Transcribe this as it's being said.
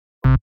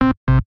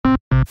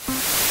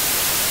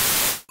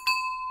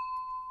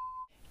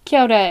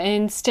Kia ora.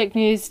 In Stick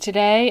News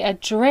today, a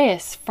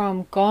dress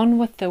from Gone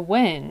with the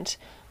Wind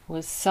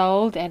was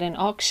sold at an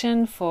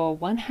auction for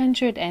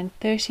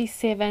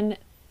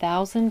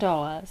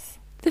 $137,000.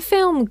 The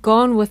film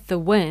Gone with the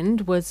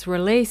Wind was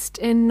released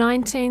in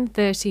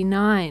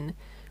 1939.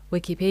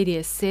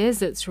 Wikipedia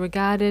says it's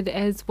regarded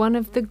as one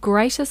of the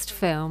greatest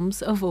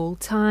films of all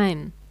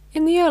time.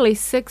 In the early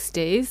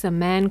 60s, a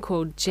man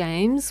called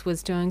James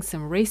was doing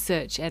some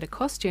research at a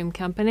costume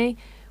company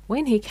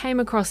when he came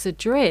across a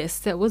dress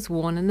that was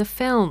worn in the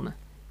film.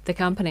 The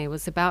company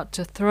was about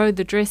to throw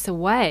the dress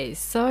away,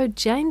 so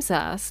James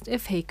asked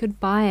if he could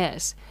buy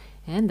it,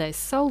 and they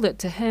sold it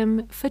to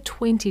him for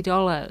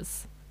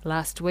 $20.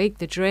 Last week,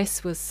 the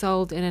dress was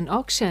sold in an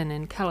auction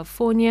in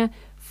California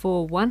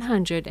for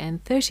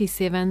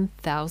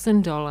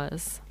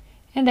 $137,000.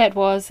 And that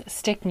was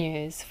Stick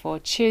News for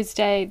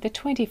Tuesday, the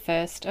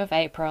 21st of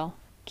April.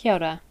 Kia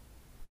ora.